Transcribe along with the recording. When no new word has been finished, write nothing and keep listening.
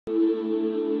Hey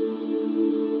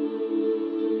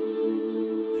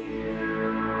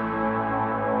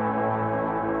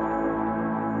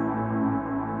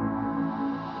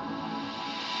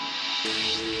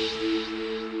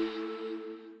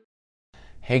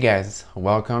guys,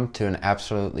 welcome to an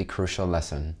absolutely crucial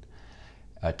lesson.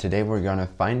 Today we're going to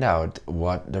find out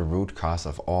what the root cause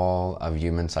of all of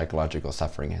human psychological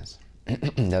suffering is.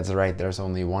 That's right, there's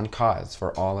only one cause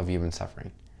for all of human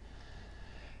suffering.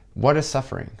 What is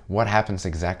suffering? What happens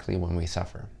exactly when we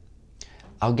suffer?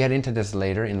 I'll get into this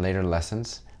later in later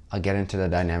lessons. I'll get into the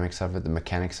dynamics of it, the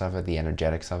mechanics of it, the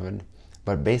energetics of it.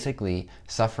 But basically,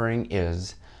 suffering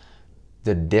is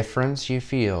the difference you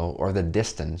feel, or the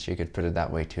distance, you could put it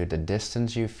that way too, the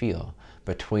distance you feel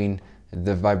between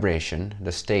the vibration,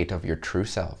 the state of your true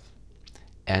self,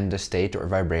 and the state or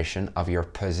vibration of your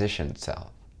positioned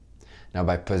self. Now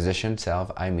by positioned self,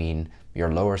 I mean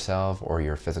your lower self or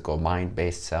your physical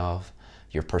mind-based self,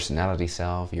 your personality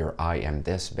self, your I am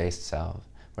this based self,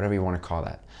 whatever you want to call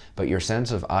that. But your sense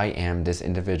of I am this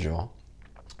individual,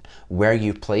 where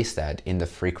you place that in the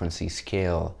frequency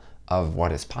scale of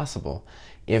what is possible,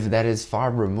 if that is far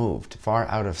removed, far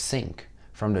out of sync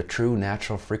from the true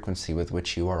natural frequency with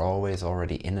which you are always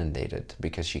already inundated,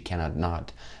 because you cannot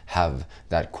not have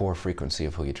that core frequency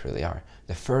of who you truly are.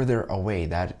 The further away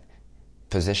that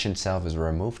positioned self is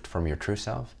removed from your true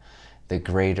self, the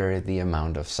greater the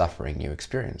amount of suffering you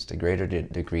experience, the greater the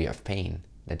degree of pain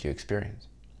that you experience.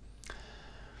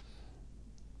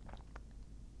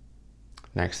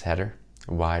 Next header,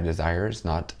 why desire is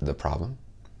not the problem.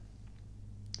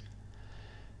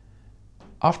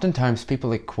 Oftentimes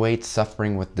people equate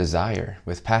suffering with desire,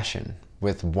 with passion,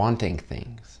 with wanting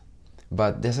things.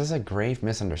 But this is a grave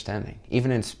misunderstanding.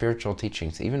 Even in spiritual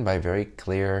teachings, even by very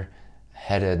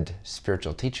clear-headed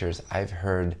spiritual teachers, I've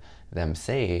heard them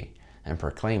say and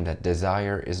proclaim that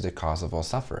desire is the cause of all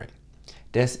suffering.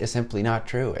 This is simply not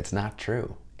true. It's not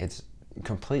true. It's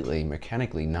completely,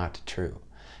 mechanically not true.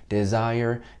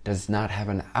 Desire does not have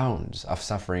an ounce of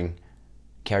suffering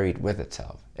carried with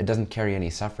itself. It doesn't carry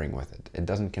any suffering with it. It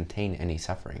doesn't contain any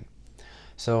suffering.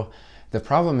 So the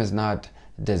problem is not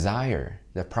desire.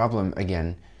 The problem,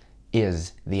 again,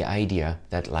 is the idea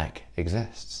that lack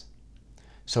exists.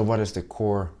 So what is the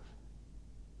core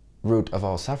root of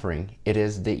all suffering? It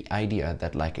is the idea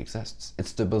that lack exists.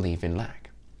 It's the belief in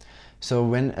lack. So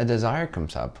when a desire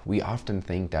comes up, we often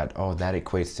think that, oh, that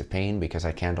equates to pain because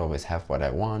I can't always have what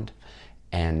I want.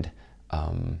 And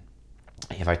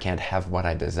if I can't have what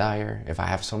I desire, if I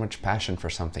have so much passion for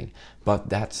something, but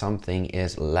that something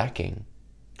is lacking,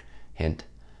 hint,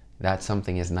 that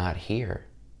something is not here,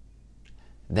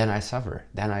 then I suffer,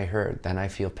 then I hurt, then I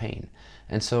feel pain.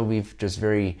 And so we've just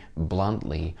very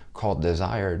bluntly called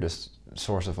desire the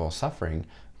source of all suffering,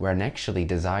 when actually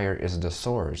desire is the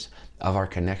source of our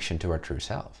connection to our true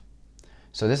self.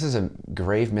 So this is a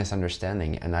grave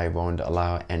misunderstanding, and I won't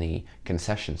allow any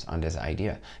concessions on this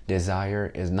idea.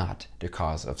 Desire is not the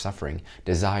cause of suffering.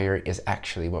 Desire is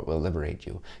actually what will liberate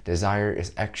you. Desire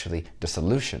is actually the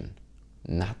solution,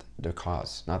 not the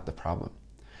cause, not the problem.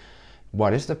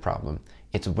 What is the problem?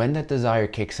 It's when that desire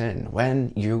kicks in,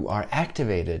 when you are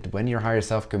activated, when your higher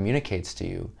self communicates to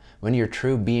you, when your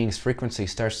true being's frequency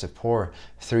starts to pour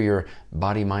through your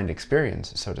body-mind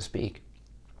experience, so to speak.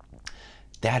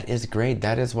 That is great.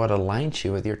 That is what aligns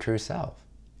you with your true self.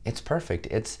 It's perfect.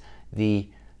 It's the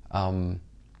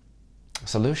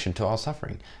solution to all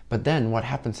suffering. But then what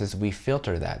happens is we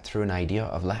filter that through an idea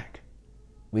of lack.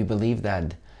 We believe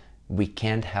that we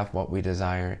can't have what we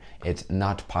desire. It's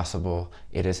not possible.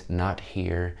 It is not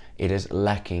here. It is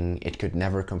lacking. It could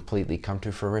never completely come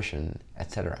to fruition,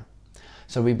 etc.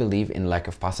 So we believe in lack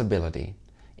of possibility,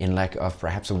 in lack of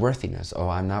perhaps worthiness. Oh,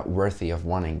 I'm not worthy of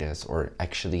wanting this, or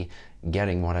actually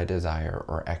getting what I desire,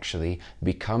 or actually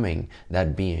becoming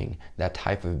that being, that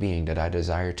type of being that I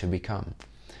desire to become.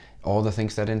 All the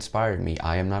things that inspired me,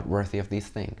 I am not worthy of these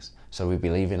things. So we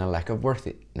believe in a lack of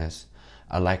worthiness,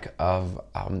 a lack of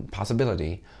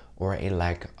possibility, or a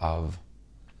lack of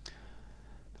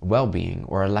well-being,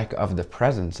 or a lack of the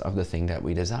presence of the thing that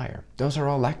we desire. Those are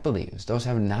all lack beliefs. Those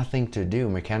have nothing to do,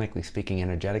 mechanically speaking,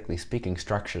 energetically speaking,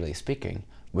 structurally speaking,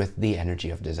 with the energy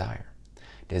of desire.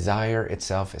 Desire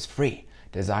itself is free.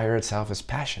 Desire itself is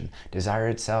passion. Desire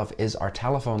itself is our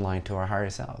telephone line to our higher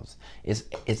selves.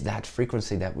 It's that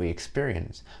frequency that we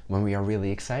experience when we are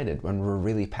really excited, when we're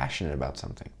really passionate about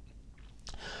something.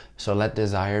 So let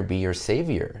desire be your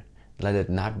savior. Let it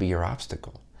not be your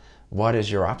obstacle. What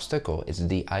is your obstacle? It's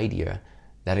the idea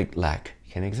that lack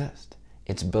can exist.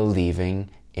 It's believing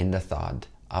in the thought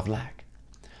of lack.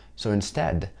 So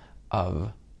instead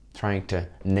of trying to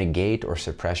negate or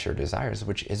suppress your desires,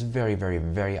 which is very, very,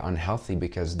 very unhealthy,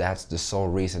 because that's the sole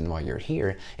reason why you're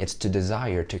here. It's to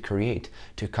desire, to create,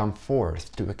 to come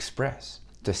forth, to express,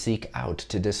 to seek out,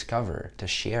 to discover, to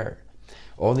share.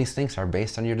 All these things are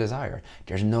based on your desire.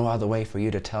 There's no other way for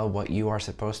you to tell what you are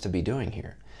supposed to be doing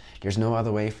here. There's no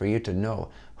other way for you to know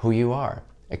who you are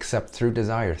except through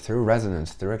desire, through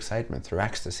resonance, through excitement, through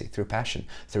ecstasy, through passion,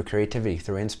 through creativity,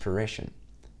 through inspiration.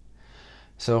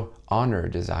 So honor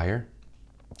desire,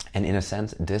 and in a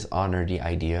sense, dishonor the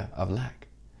idea of lack.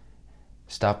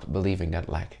 Stop believing that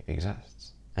lack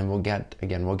exists. And we'll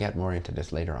get more into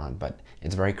this later on, but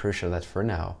it's very crucial that for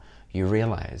now, you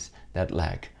realize that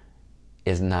lack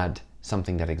is not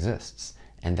something that exists,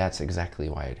 and that's exactly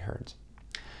why it hurts.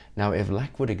 Now, if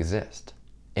lack would exist,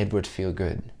 it would feel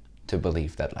good to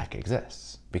believe that lack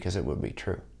exists, because it would be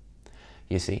true.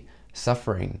 You see,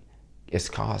 suffering is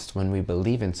caused when we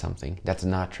believe in something that's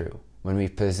not true, when we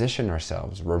position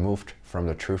ourselves removed from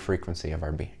the true frequency of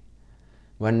our being.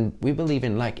 When we believe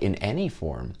in lack in any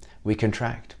form, we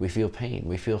contract, we feel pain,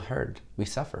 we feel hurt, we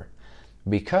suffer,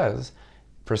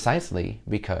 precisely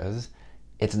because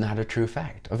it's not a true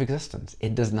fact of existence.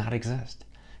 It does not exist.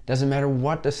 Doesn't matter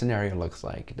what the scenario looks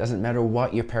like. It doesn't matter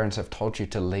what your parents have told you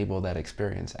to label that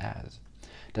experience as.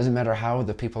 Doesn't matter how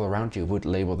the people around you would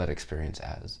label that experience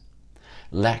as.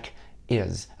 Lack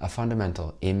is a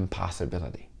fundamental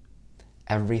impossibility.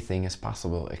 Everything is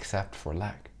possible except for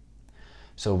lack.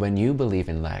 So when you believe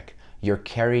in lack, you're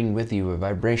carrying with you a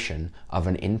vibration of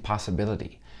an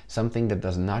impossibility, something that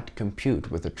does not compute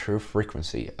with the true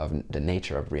frequency of the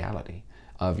nature of reality,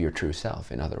 of your true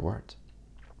self, in other words.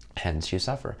 Hence you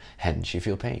suffer, hence you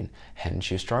feel pain, hence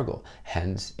you struggle,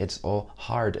 hence it's all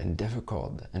hard and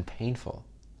difficult and painful.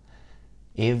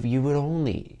 If you would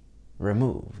only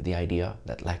remove the idea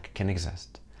that lack can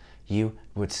exist, you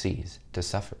would cease to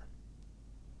suffer.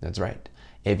 That's right.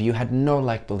 If you had no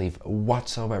lack belief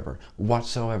whatsoever,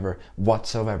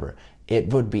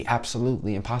 it would be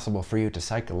absolutely impossible for you to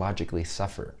psychologically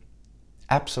suffer.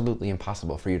 Absolutely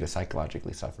impossible for you to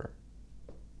psychologically suffer.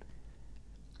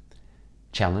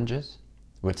 Challenges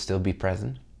would still be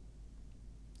present.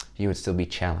 You would still be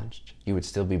challenged. You would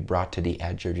still be brought to the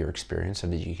edge of your experience so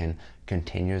that you can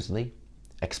continuously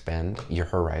expand your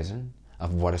horizon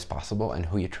of what is possible and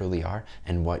who you truly are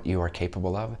and what you are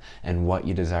capable of and what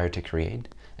you desire to create.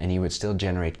 And you would still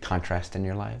generate contrast in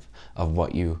your life of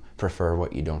what you prefer,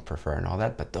 what you don't prefer, and all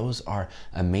that. But those are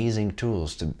amazing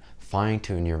tools to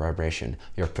fine-tune your vibration,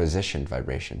 your positioned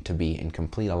vibration, to be in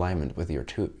complete alignment with your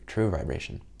true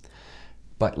vibration.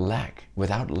 But lack,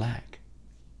 without lack,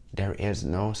 there is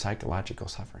no psychological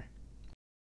suffering.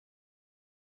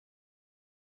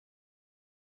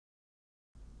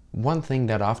 One thing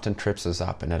that often trips us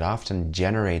up and that often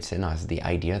generates in us the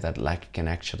idea that lack can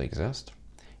actually exist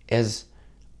is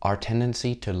our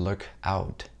tendency to look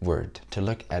outward, to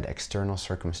look at external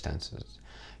circumstances,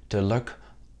 to look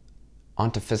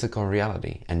onto physical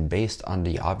reality, and based on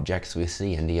the objects we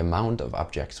see and the amount of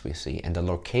objects we see and the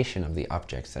location of the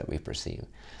objects that we perceive,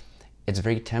 it's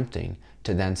very tempting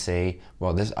to then say,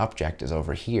 well, this object is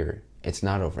over here, it's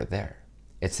not over there.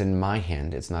 It's in my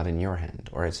hand, it's not in your hand.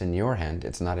 Or it's in your hand,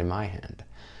 it's not in my hand.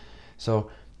 So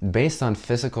based on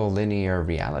physical linear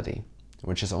reality,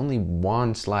 which is only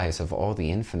one slice of all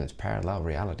the infinite parallel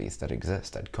realities that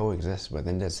exist, that coexist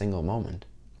within this single moment,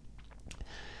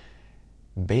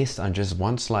 based on just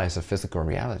one slice of physical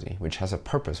reality, which has a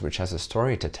purpose, which has a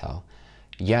story to tell,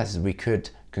 yes, we could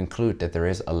conclude that there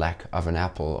is a lack of an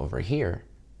apple over here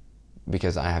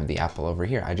because I have the apple over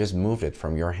here. I just moved it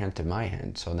from your hand to my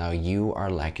hand, so now you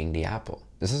are lacking the apple.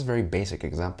 This is a very basic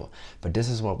example, but this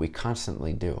is what we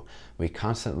constantly do. We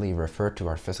constantly refer to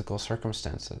our physical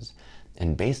circumstances,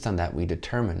 and based on that, we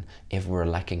determine if we're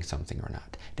lacking something or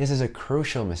not. This is a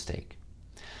crucial mistake.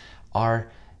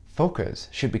 Our focus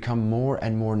should become more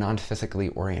and more non-physically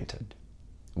oriented.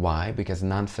 Why? Because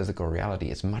non-physical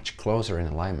reality is much closer in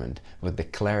alignment with the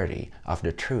clarity of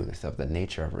the truth of the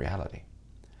nature of reality.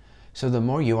 So the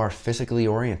more you are physically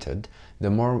oriented, the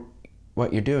more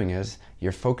what you're doing is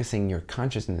you're focusing your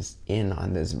consciousness in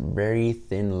on this very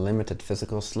thin, limited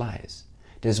physical slice.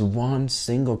 There's one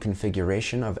single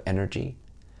configuration of energy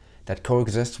that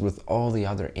coexists with all the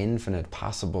other infinite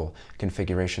possible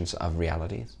configurations of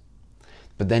realities.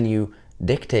 But then you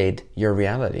dictate your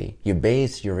reality, you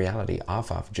base your reality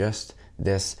off of just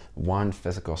this one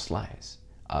physical slice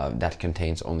that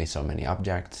contains only so many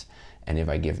objects. And if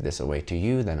I give this away to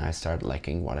you, then I start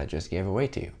liking what I just gave away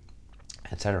to you,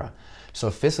 etc. So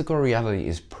physical reality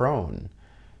is prone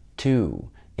to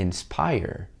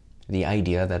inspire the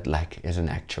idea that lack is an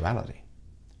actuality.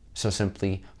 So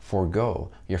simply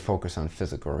forego your focus on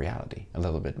physical reality a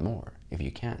little bit more, if you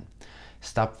can.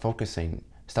 Stop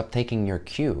taking your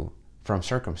cue from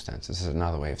circumstances. This is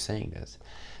another way of saying this.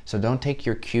 So don't take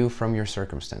your cue from your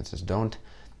circumstances. Don't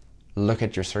look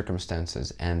at your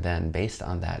circumstances and then, based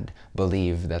on that,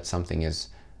 believe that something is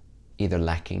either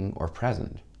lacking or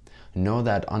present. Know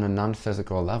that on a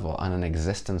non-physical level, on an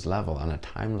existence level, on a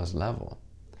timeless level,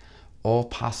 all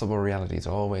possible realities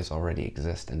always already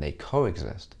exist, and they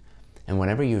coexist. And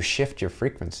whenever you shift your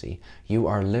frequency, you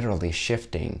are literally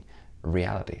shifting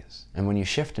realities. And when you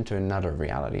shift into another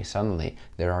reality, suddenly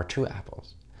there are two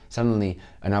apples. Suddenly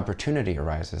an opportunity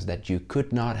arises that you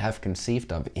could not have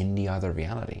conceived of in the other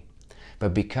reality.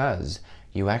 But because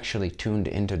you actually tuned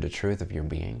into the truth of your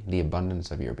being, the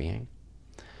abundance of your being,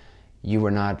 you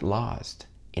were not lost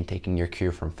in taking your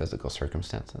cue from physical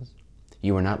circumstances.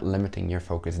 You were not limiting your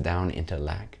focus down into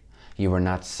lack. You were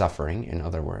not suffering, in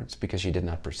other words, because you did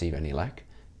not perceive any lack.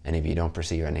 And if you don't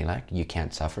perceive any lack, you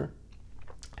can't suffer.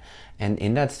 And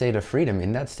in that state of freedom,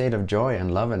 in that state of joy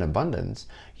and love and abundance,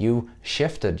 you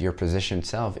shifted your positioned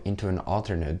self into an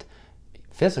alternate,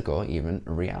 physical even,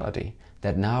 reality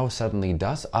that now suddenly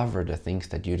does offer the things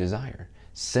that you desire,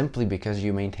 simply because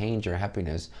you maintained your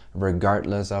happiness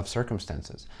regardless of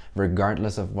circumstances,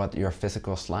 regardless of what your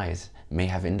physical slice may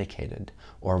have indicated,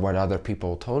 or what other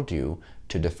people told you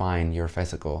to define your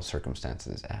physical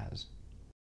circumstances as.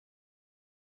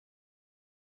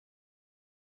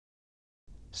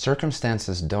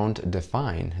 Circumstances don't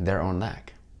define their own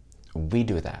lack. We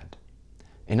do that.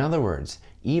 In other words,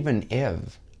 even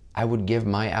if I would give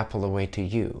my apple away to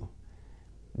you,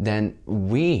 then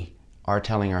we are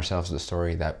telling ourselves the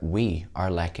story that we are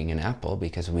lacking an apple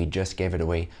because we just gave it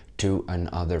away to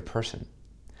another person.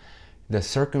 The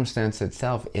circumstance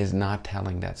itself is not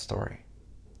telling that story.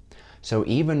 So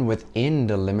even within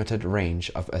the limited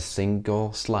range of a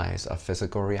single slice of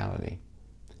physical reality,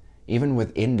 even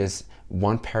within this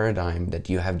one paradigm that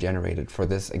you have generated for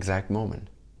this exact moment,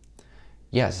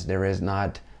 yes, there is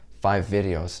not 5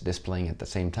 videos displaying at the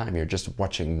same time. You're just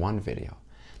watching one video.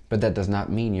 But that does not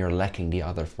mean you're lacking the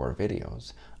other 4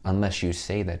 videos, unless you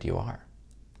say that you are.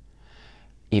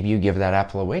 If you give that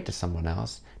apple away to someone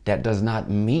else, that does not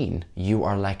mean you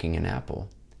are lacking an apple,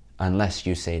 unless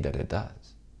you say that it does.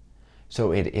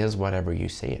 So it is whatever you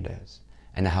say it is.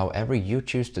 And however you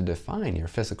choose to define your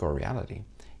physical reality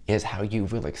is how you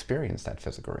will experience that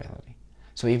physical reality.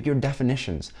 So if your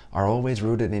definitions are always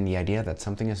rooted in the idea that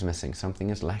something is missing, something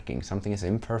is lacking, something is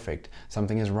imperfect,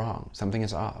 something is wrong, something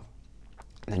is off,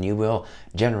 then you will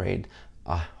generate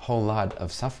a whole lot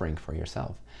of suffering for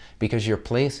yourself, because you're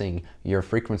placing your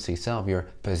frequency self, your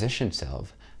positioned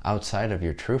self, outside of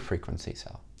your true frequency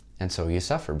self. And so you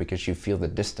suffer because you feel the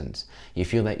distance. You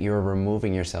feel that you're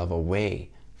removing yourself away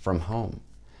from home.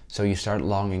 So you start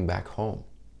longing back home.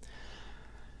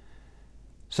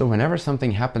 So whenever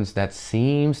something happens that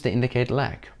seems to indicate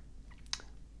lack,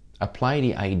 apply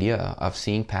the idea of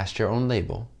seeing past your own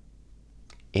label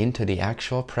into the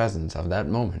actual presence of that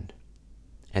moment,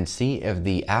 and see if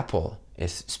the apple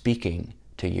is speaking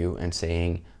to you and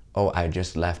saying, oh, I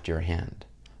just left your hand,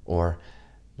 or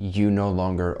you no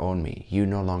longer own me, you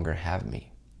no longer have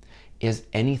me. Is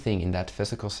anything in that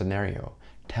physical scenario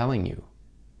telling you,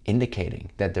 indicating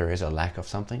that there is a lack of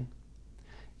something?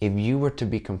 If you were to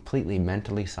be completely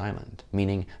mentally silent,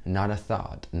 meaning not a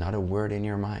thought, not a word in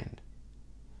your mind,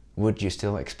 would you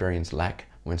still experience lack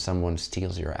when someone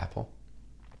steals your apple?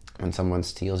 When someone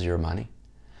steals your money?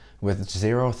 With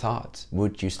 0 thoughts,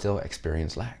 would you still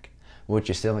experience lack? Would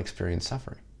you still experience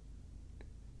suffering?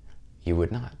 You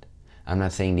would not. I'm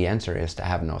not saying the answer is to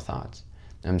have no thoughts.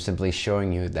 I'm simply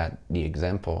showing you that the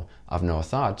example of no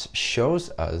thoughts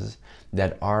shows us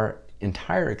that our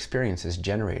entire experience is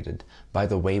generated by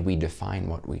the way we define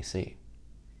what we see.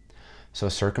 So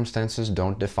circumstances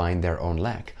don't define their own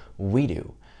lack. We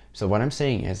do. So what I'm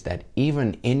saying is that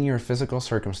even in your physical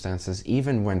circumstances,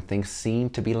 even when things seem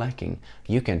to be lacking,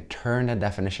 you can turn that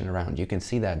definition around. You can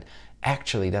see that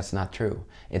actually that's not true.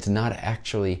 It's not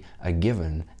actually a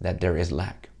given that there is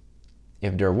lack.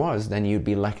 If there was, then you'd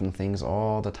be lacking things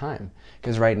all the time.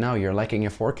 Because right now you're lacking a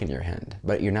fork in your hand,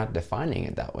 but you're not defining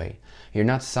it that way. You're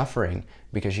not suffering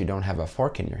because you don't have a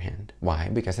fork in your hand. Why?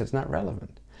 Because it's not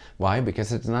relevant. Why?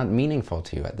 Because it's not meaningful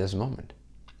to you at this moment.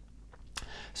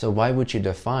 So why would you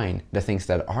define the things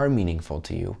that are meaningful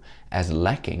to you as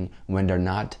lacking when they're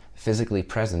not physically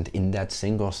present in that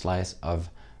single slice of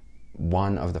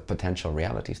one of the potential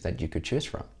realities that you could choose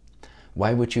from?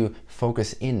 Why would you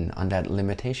focus in on that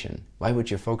limitation? Why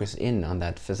would you focus in on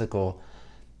that physical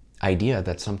idea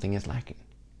that something is lacking?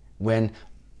 When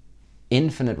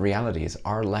infinite realities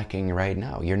are lacking right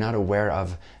now, you're not aware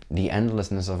of the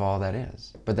endlessness of all that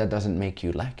is. But that doesn't make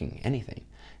you lacking anything.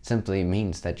 It simply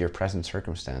means that your present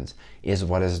circumstance is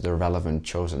what is the relevant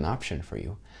chosen option for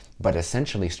you. But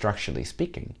essentially, structurally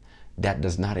speaking, that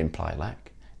does not imply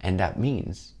lack. And that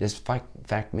means, this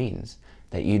fact means,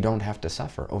 that you don't have to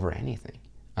suffer over anything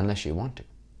unless you want to.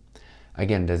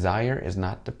 Again, desire is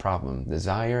not the problem.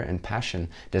 Desire and passion,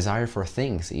 desire for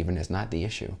things even, is not the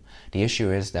issue. The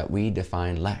issue is that we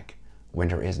define lack when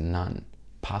there is none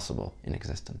possible in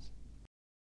existence.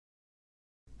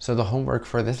 So the homework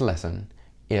for this lesson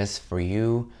is for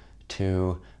you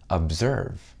to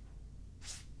observe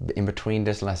in between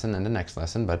this lesson and the next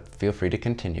lesson, but feel free to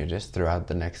continue this throughout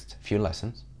the next few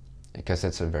lessons, because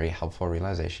it's a very helpful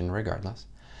realization regardless.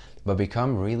 But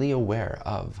become really aware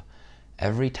of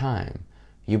every time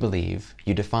you believe,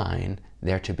 you define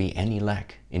there to be any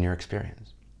lack in your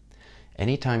experience.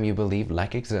 Anytime you believe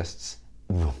lack exists,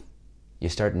 you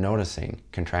start noticing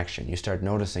contraction, you start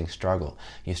noticing struggle,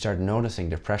 you start noticing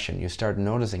depression, you start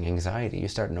noticing anxiety, you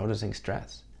start noticing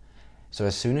stress. So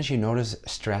as soon as you notice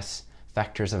stress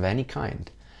factors of any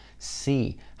kind,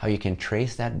 see how you can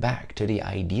trace that back to the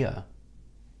idea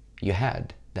you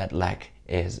had that lack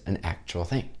is an actual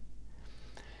thing.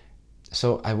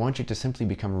 So I want you to simply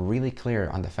become really clear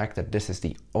on the fact that this is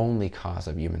the only cause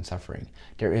of human suffering.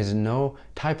 There is no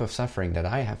type of suffering that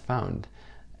I have found,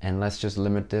 and let's just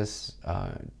limit this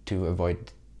to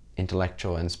avoid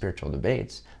intellectual and spiritual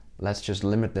debates. Let's just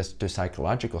limit this to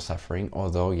psychological suffering,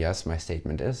 although yes, my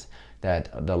statement is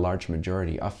that the large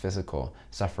majority of physical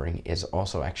suffering is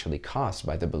also actually caused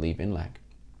by the belief in lack.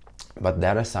 But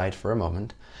that aside for a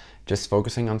moment, just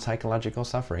focusing on psychological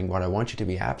suffering, what I want you to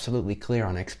be absolutely clear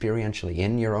on experientially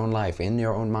in your own life, in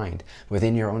your own mind,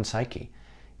 within your own psyche,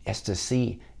 is to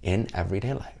see in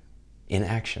everyday life, in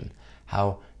action,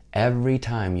 how every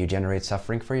time you generate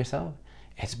suffering for yourself,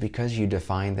 it's because you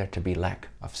define there to be lack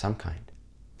of some kind.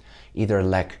 Either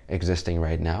lack existing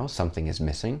right now, something is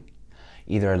missing.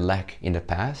 Either lack in the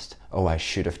past, oh, I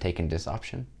should have taken this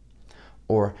option.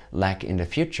 Or lack in the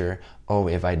future, oh,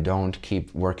 if I don't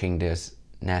keep working this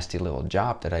nasty little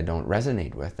job that I don't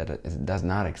resonate with, that it does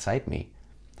not excite me,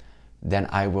 then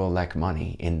I will lack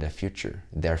money in the future.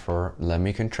 Therefore, let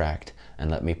me contract and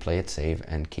let me play it safe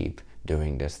and keep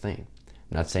doing this thing.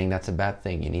 I'm not saying that's a bad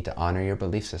thing. You need to honor your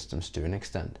belief systems to an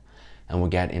extent. And we'll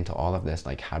get into all of this,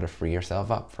 like how to free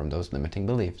yourself up from those limiting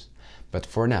beliefs. But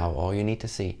for now, all you need to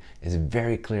see is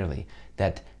very clearly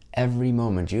that every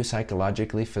moment you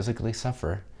psychologically, physically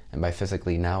suffer, and by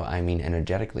physically now I mean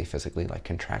energetically, physically, like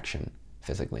contraction,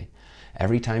 physically.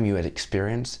 Every time you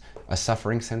experience a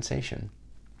suffering sensation,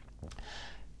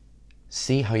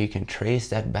 see how you can trace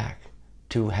that back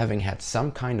to having had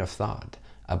some kind of thought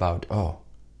about, oh,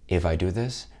 if I do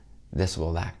this, this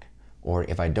will lack. Or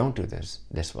if I don't do this,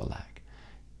 this will lack.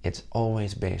 It's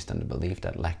always based on the belief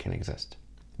that lack can exist.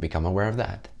 Become aware of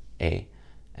that, A.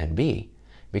 And B,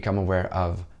 become aware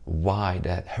of why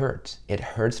that hurts. It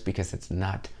hurts because it's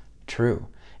not true.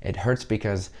 It hurts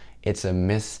because it's a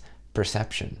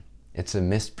misperception. It's a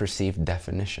misperceived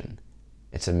definition.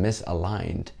 It's a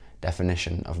misaligned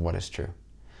definition of what is true.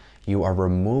 You are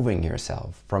removing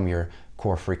yourself from your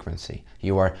core frequency.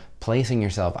 You are placing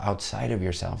yourself outside of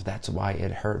yourself. That's why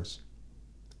it hurts.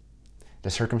 The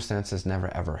circumstances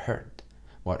never ever hurt.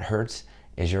 What hurts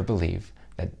is your belief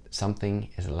that something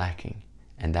is lacking,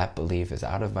 and that belief is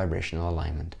out of vibrational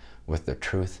alignment with the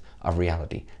truth of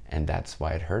reality. And that's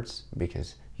why it hurts,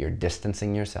 because you're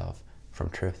distancing yourself from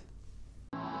truth.